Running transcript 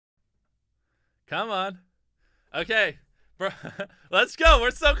Come on. Okay, bro. Let's go.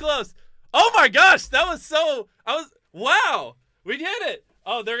 We're so close. Oh my gosh, that was so. Wow. We did it.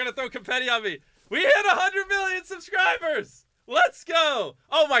 Oh, they're gonna throw confetti on me. We hit 100 million subscribers. Let's go.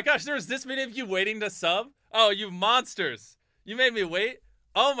 Oh my gosh, there was this many of you waiting to sub. Oh, you monsters. You made me wait.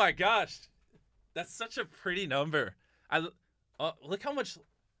 Oh my gosh. That's such a pretty number. Look how much.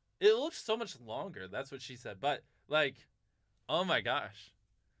 It looks so much longer. That's what she said. But like, oh my gosh.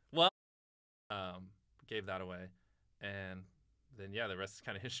 Well, gave that away, and then yeah, the rest is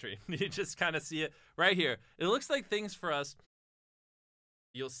kind of history. You just kind of see it right here. It looks like things for us.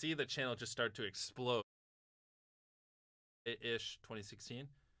 You'll see the channel just start to explode. Ish 2016.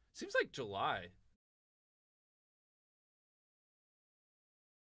 Seems like July.